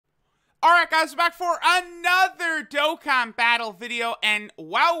Alright guys, we're back for another Dokkan battle video, and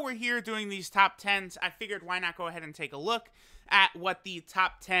while we're here doing these top 10s, I figured why not go ahead and take a look at what the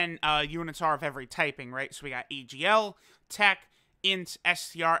top 10 units are of every typing, right? So we got AGL, Tech, Int,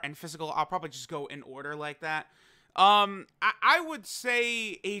 STR, and Physical. I'll probably just go in order like that. I would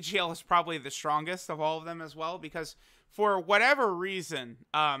say AGL is probably the strongest of all of them as well, because for whatever reason,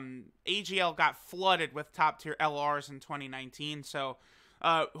 AGL got flooded with top-tier LRs in 2019, so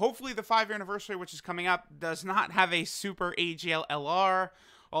hopefully the 5-year anniversary, which is coming up, does not have a super AGL LR,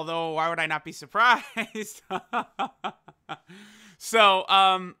 although why would I not be surprised? So,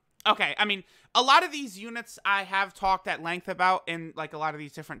 okay, I mean, a lot of these units I have talked at length about in, like, a lot of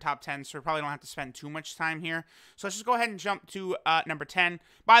these different top 10s, so we probably don't have to spend too much time here. So let's just go ahead and jump to number 10.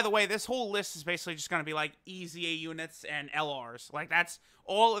 By the way, this whole list is basically just going to be, like, EZA units and LRs. Like, that's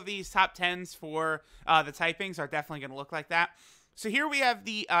all of these top 10s for the typings are definitely going to look like that. So here we have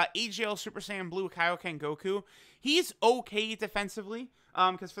the AGL Super Saiyan Blue Kaioken Goku. He's okay defensively,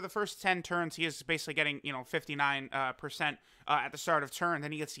 because for the first 10 turns, he is basically getting, 59% at the start of turn.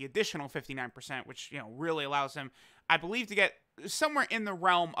 Then he gets the additional 59%, which, really allows him, I believe, to get somewhere in the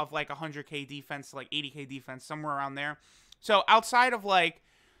realm of, like, 100k defense, like 80k defense, somewhere around there. So outside of, like,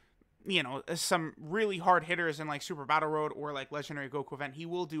 some really hard hitters in, like, Super Battle Road or, like, Legendary Goku event, he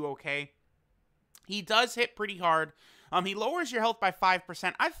will do okay. He does hit pretty hard. He lowers your health by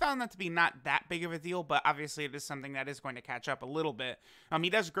 5%. I've found that to be not that big of a deal, but obviously it is something that is going to catch up a little bit. He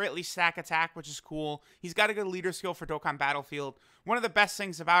does greatly stack attack, which is cool. He's got a good leader skill for Dokkan Battlefield. One of the best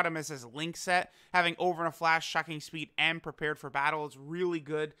things about him is his link set. Having over in a flash, shocking speed, and prepared for battle is really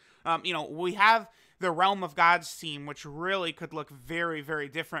good. We have the Realm of Gods team, which really could look very, very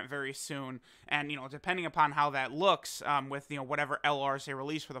different very soon. And, depending upon how that looks with, whatever LRs they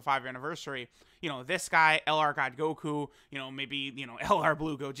release for the 5-year anniversary, this guy, LR God Goku, maybe, LR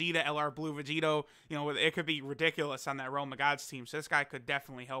Blue Gogeta, LR Blue Vegito, it could be ridiculous on that Realm of Gods team. So this guy could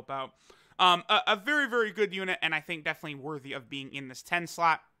definitely help out. A very, very good unit, and I think definitely worthy of being in this 10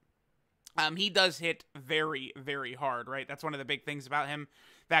 slot. He does hit very, very hard, right? That's one of the big things about him.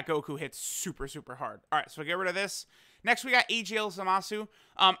 That Goku hits super, super hard. All right, so we get rid of this. Next, we got AGL Zamasu.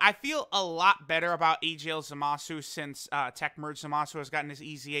 I feel a lot better about AGL Zamasu since Tech Merge Zamasu has gotten his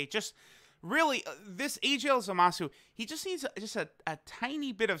EZA. Just really, this AGL Zamasu, he just needs just a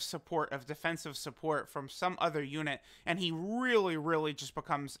tiny bit of support, of defensive support from some other unit, and he really, really just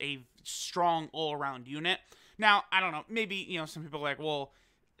becomes a strong all-around unit. Now, I don't know, maybe, some people are like, well,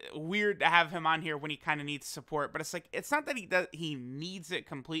 weird to have him on here when he kind of needs support, but it's like, it's not that he needs it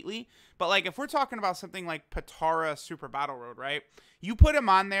completely, but like if we're talking about something like Potara Super Battle Road, right, you put him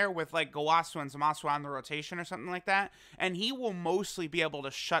on there with like Gowasu and Zamasu on the rotation or something like that, and he will mostly be able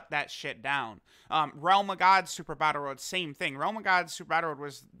to shut that shit down. Realm of Gods Super Battle Road, same thing. Realm of Gods Super Battle Road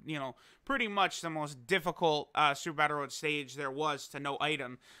was, pretty much the most difficult Super Battle Road stage there was to no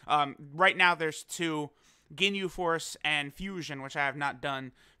item. Right now there's 2, Ginyu Force and Fusion, which I have not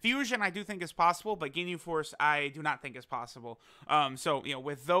done. Fusion I do think is possible, but Ginyu Force I do not think is possible. So,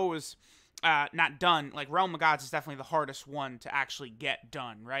 with those not done, like Realm of Gods is definitely the hardest one to actually get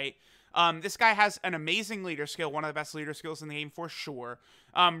done, right? This guy has an amazing leader skill, one of the best leader skills in the game for sure.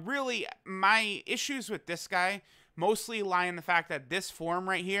 Really, my issues with this guy mostly lie in the fact that this form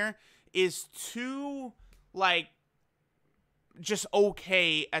right here is too, like, just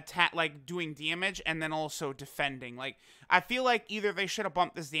okay attack, like doing damage and then also defending. Like, I feel like either they should have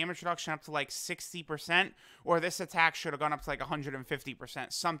bumped this damage reduction up to like 60%, or this attack should have gone up to like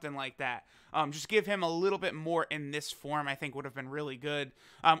 150%, something like that. Just give him a little bit more in this form, I think would have been really good.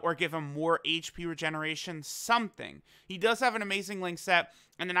 Or give him more HP regeneration, something. He does have an amazing link set,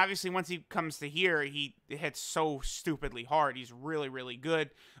 and then obviously once he comes to here, he hits so stupidly hard. He's really, really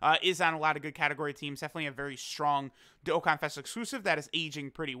good. Is on a lot of good category teams. Definitely a very strong Dokkan Fest exclusive that is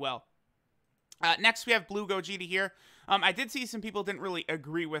aging pretty well. Next, we have Blue Gogeta here. I did see some people didn't really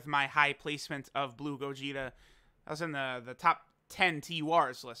agree with my high placement of Blue Gogeta. That was in the top 10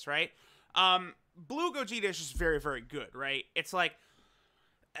 TURs list, right? Blue Gogeta is just very, very good, right? It's like,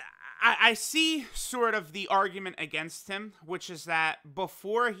 I see sort of the argument against him, which is that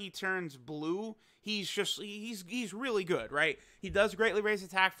before he turns blue, he's really good, right? He does greatly raise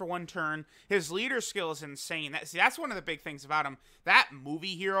attack for 1 turn. His leader skill is insane. That's one of the big things about him. That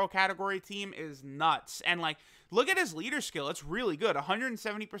movie hero category team is nuts. And like, look at his leader skill. It's really good.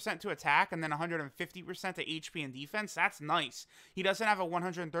 170% to attack and then 150% to HP and defense. That's nice. He doesn't have a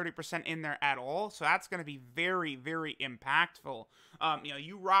 130% in there at all, so that's going to be very, very impactful.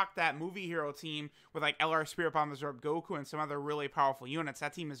 You rock that movie hero team with like LR Spirit Bomb Absorb Goku and some other really powerful units.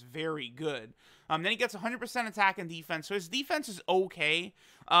 That team is very good. Then he gets 100% attack and defense, so his defense is okay.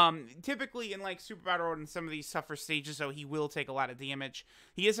 Typically in like Super Battle Road and some of these tougher stages, though, he will take a lot of damage.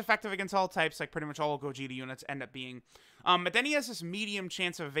 He is effective against all types, like pretty much all Gogeta units end up being. But then he has this medium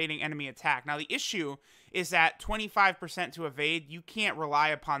chance of evading enemy attack. Now, the issue is that 25% to evade, you can't rely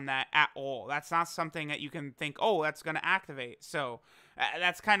upon that at all. That's not something that you can think, oh, that's going to activate. So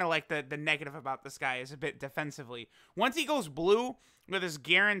that's kind of like the negative about this guy, is a bit defensively. Once he goes blue, with his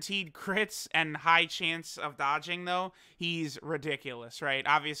guaranteed crits and high chance of dodging, though, he's ridiculous, right?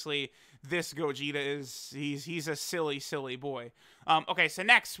 Obviously, this Gogeta he's a silly, silly boy. Okay, so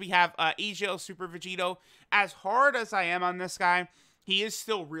next we have AGL Super Vegito. As hard as I am on this guy, he is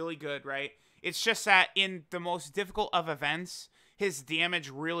still really good, right? It's just that in the most difficult of events, his damage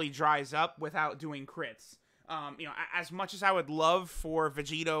really dries up without doing crits. You know, as much as I would love for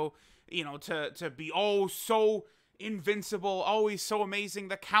Vegito, you know, to be so invincible, always so amazing,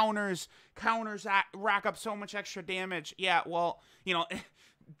 the counters rack up so much extra damage. Yeah, well, you know,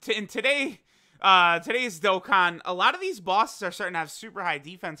 in today's Dokkan, a lot of these bosses are starting to have super high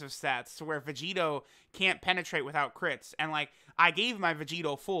defensive stats to where Vegito can't penetrate without crits. And like, I gave my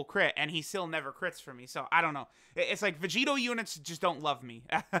Vegito full crit and he still never crits for me. So I don't know. It's like Vegito units just don't love me.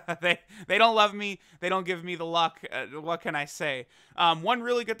 they don't love me. They don't give me the luck. What can I say? One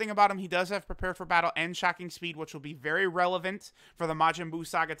really good thing about him, he does have Prepared for Battle and Shocking Speed, which will be very relevant for the Majin Buu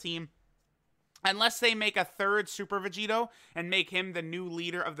Saga team. Unless they make a third Super Vegito and make him the new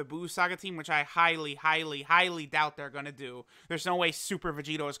leader of the Buu Saga team, which I highly, highly, highly doubt they're going to do. There's no way Super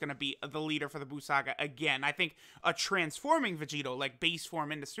Vegito is going to be the leader for the Buu Saga again. I think a transforming Vegito, like base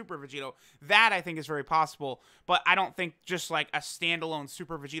form into Super Vegito, that I think is very possible. But I don't think just like a standalone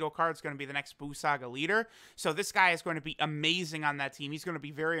Super Vegito card is going to be the next Buu Saga leader. So this guy is going to be amazing on that team. He's going to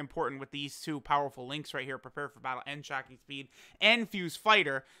be very important with these two powerful links right here, Prepare for Battle and Shocking Speed, and Fuse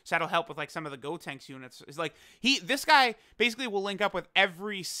Fighter. So that'll help with like some of the Gotenks units. It's like this guy basically will link up with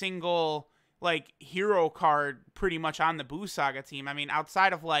every single like hero card pretty much on the Buu Saga team. I mean,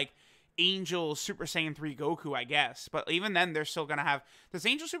 outside of like Angel Super Saiyan 3 Goku, I guess, but even then they're still gonna have. Does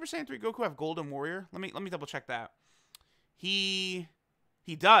Angel Super Saiyan 3 Goku have Golden Warrior? Let me double check that. He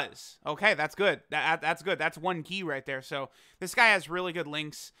does. Okay, that's good. That's good. That's one key right there. So this guy has really good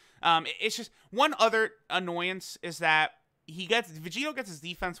links. It's just one other annoyance is that Vegito gets his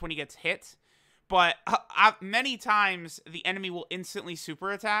defense when he gets hit. But many times the enemy will instantly super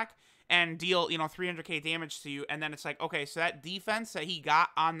attack and deal, 300k damage to you. And then it's like, okay, so that defense that he got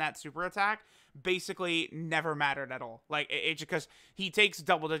on that super attack basically never mattered at all. Like, because he takes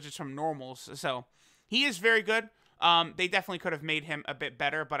double digits from normals. So he is very good. They definitely could have made him a bit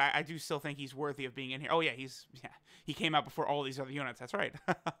better, but I do still think he's worthy of being in here. Oh, yeah, he came out before all these other units. That's right.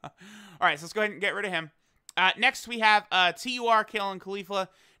 All right, so let's go ahead and get rid of him. Next, we have TUR, Kale, and Khalifa.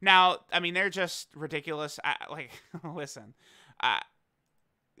 Now, I mean, they're just ridiculous. Listen,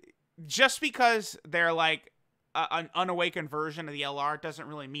 just because they're like an unawakened version of the LR doesn't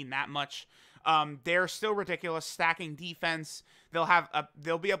really mean that much. They're still ridiculous, stacking defense.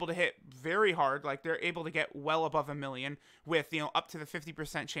 They'll be able to hit very hard. Like, they're able to get well above 1 million with, up to the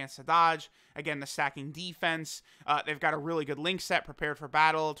 50% chance to dodge. Again, the stacking defense. They've got a really good link set, Prepared for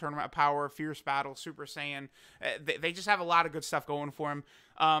Battle, Tournament of Power, Fierce Battle, Super Saiyan. They just have a lot of good stuff going for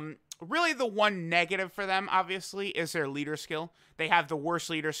them. Really, the one negative for them, obviously, is their leader skill. They have the worst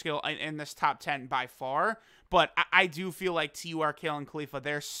leader skill in this top 10 by far. But I do feel like TUR, Kale, and Khalifa,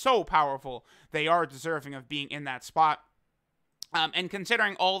 they're so powerful. They are deserving of being in that spot. And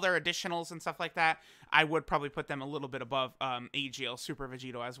considering all their additionals and stuff like that, I would probably put them a little bit above AGL Super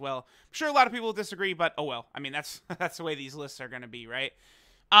Vegito as well. I'm sure a lot of people will disagree, but oh well. I mean, that's the way these lists are going to be, right?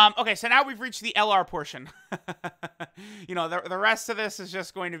 Okay, so now we've reached the LR portion. The rest of this is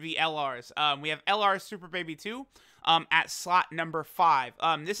just going to be LRs. We have LR Super Baby 2 at slot number 5.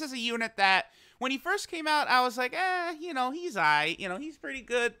 This is a unit that, when he first came out, I was like, he's aight. He's pretty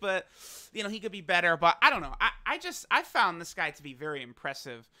good, but, he could be better. But I don't know. I found this guy to be very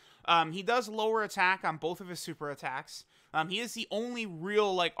impressive. He does lower attack on both of his super attacks. He is the only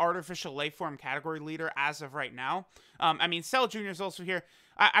real, like, artificial life form category leader as of right now. I mean, Cell Jr. is also here.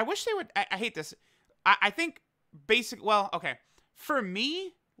 I wish they would, I hate this. I think for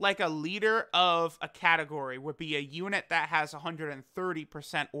me, like, a leader of a category would be a unit that has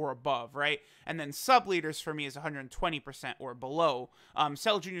 130% or above, right? And then sub-leaders for me is 120% or below.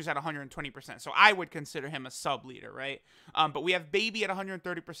 Cell Jr.'s at 120%, so I would consider him a sub-leader, right? But we have Baby at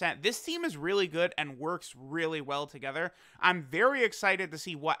 130%. This team is really good and works really well together. I'm very excited to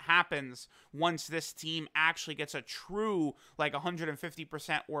see what happens once this team actually gets a true, like,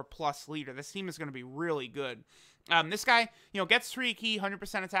 150% or plus leader. This team is going to be really good. This guy, gets 3 key,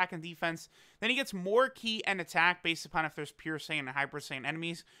 100% attack and defense. Then he gets more key and attack based upon if there's Pure Saiyan and Hyper Saiyan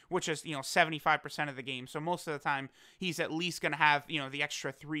enemies, which is, 75% of the game. So most of the time, he's at least going to have, the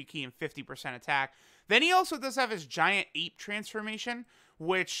extra 3 key and 50% attack. Then he also does have his Giant Ape transformation,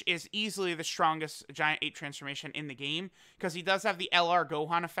 which is easily the strongest Giant Ape transformation in the game, because he does have the LR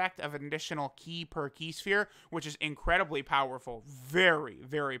Gohan effect of an additional key per key sphere, which is incredibly powerful. Very,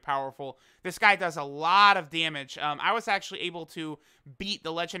 very powerful. This guy does a lot of damage. I was actually able to beat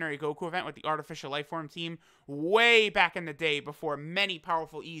the Legendary Goku event with the Artificial Lifeform team way back in the day before many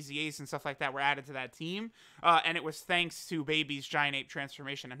powerful EZAs and stuff like that were added to that team, and it was thanks to Baby's Giant Ape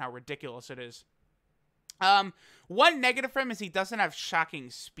transformation and how ridiculous it is. One negative for him is he doesn't have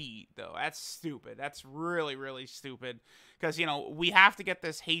shocking speed, though. That's stupid. That's really, really stupid. Because, we have to get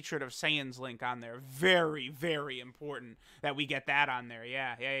this Hatred of Saiyans link on there. Very, very important that we get that on there.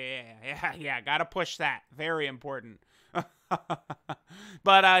 Yeah. Gotta push that. Very important.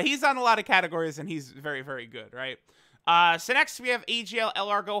 But, he's on a lot of categories, and he's very, very good, right? So next we have AGL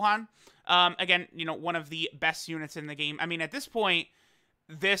LR Gohan. Again, one of the best units in the game. I mean, at this point,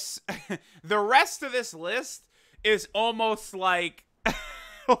 the rest of this list is almost like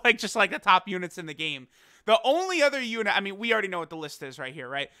just like the top units in the game. The only other unit, I mean, we already know what the list is right here,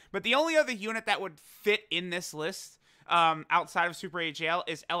 right? But the only other unit that would fit in this list outside of Super AGL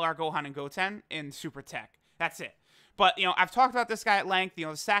is LR Gohan and Goten in Super Tech. That's it. But, I've talked about this guy at length.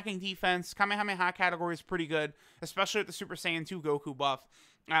 The stacking defense, Kamehameha category is pretty good, especially with the Super Saiyan 2 Goku buff.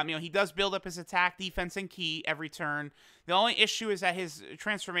 He does build up his attack, defense, and ki every turn. The only issue is that his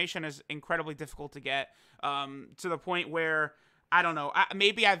transformation is incredibly difficult to get, to the point where, I don't know,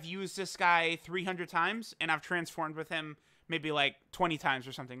 maybe I've used this guy 300 times, and I've transformed with him maybe like 20 times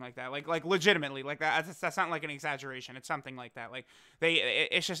or something like that. Like legitimately, like that's not like an exaggeration. It's something like that. Like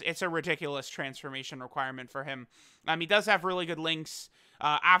it's a ridiculous transformation requirement for him. He does have really good links.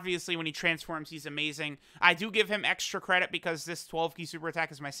 Obviously, when he transforms, he's amazing. I do give him extra credit because this 12-key super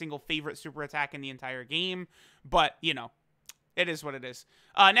attack is my single favorite super attack in the entire game. But, it is what it is.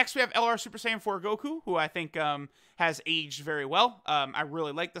 Next, we have LR Super Saiyan 4 Goku, who I think has aged very well. I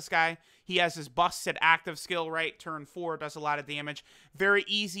really like this guy. He has his busted active skill, right? Turn 4, does a lot of damage. Very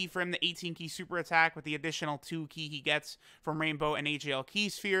easy for him, the 18-key super attack with the additional 2 key he gets from Rainbow and AGL key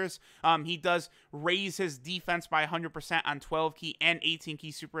spheres. He does raise his defense by 100% on 12-key and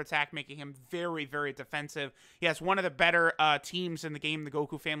 18-key super attack, making him very, very defensive. He has one of the better teams in the game, the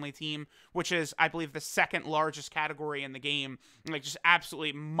Goku family team, which is, I believe, the second largest category in the game. Like, just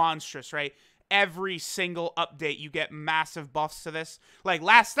absolutely monstrous, right? Every single update, you get massive buffs to this. Like,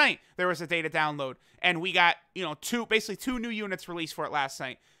 last night, there was a data download, and we got, basically two new units released for it last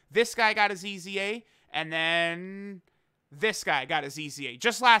night. This guy got his EZA, and then this guy got his EZA.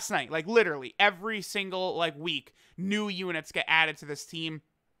 Just last night, like, literally, every single, week, new units get added to this team.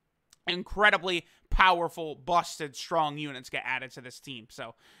 Incredibly powerful, busted, strong units get added to this team.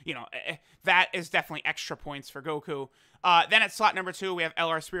 So, that is definitely extra points for Goku. Then at slot number 2, we have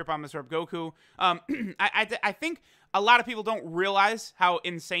LR Spirit Bomb Absorb Goku. I think a lot of people don't realize how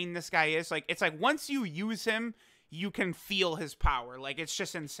insane this guy is. Like, it's like once you use him, you can feel his power. Like, it's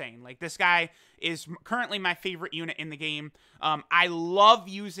just insane. Like, this guy is currently my favorite unit in the game. I love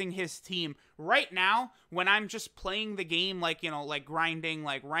using his team. Right now, when I'm just playing the game, like, grinding,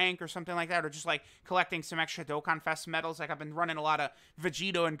 rank or something like that, or just, collecting some extra Dokkan Fest medals, I've been running a lot of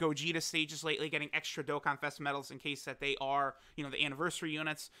Vegito and Gogeta stages lately, getting extra Dokkan Fest medals in case that they are, the anniversary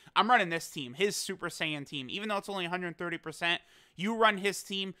units. I'm running this team, his Super Saiyan team. Even though it's only 130%, you run his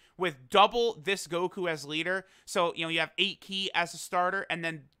team with double this Goku as leader. So, you have 8 key as a starter, and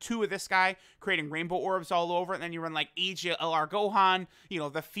then 2 of this guy, creating rainbow orbs all over, and then you run, AGL LR Gohan,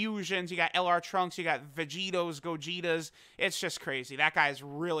 the fusions, you got LR Trunks, you got Vegitos, Gogetas. It's just crazy. That guy is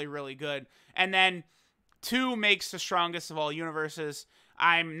really, really good. And then 2 makes the strongest of all universes.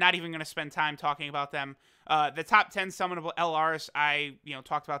 I'm not even going to spend time talking about them. The top 10 summonable LRs, I,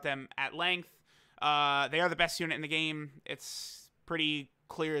 talked about them at length. They are the best unit in the game. It's pretty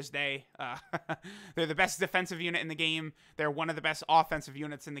clear as day. They're the best defensive unit in the game. They're one of the best offensive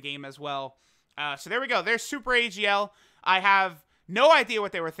units in the game as well. So there we go. There's Super AGL. I have no idea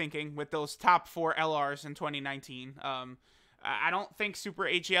what they were thinking with those top 4 LRs in 2019. I don't think Super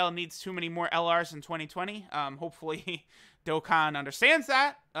AGL needs too many more LRs in 2020. Hopefully Dokkan understands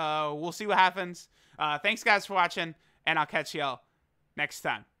that. We'll see what happens. Thanks, guys, for watching, and I'll catch y'all next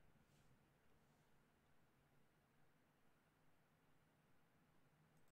time.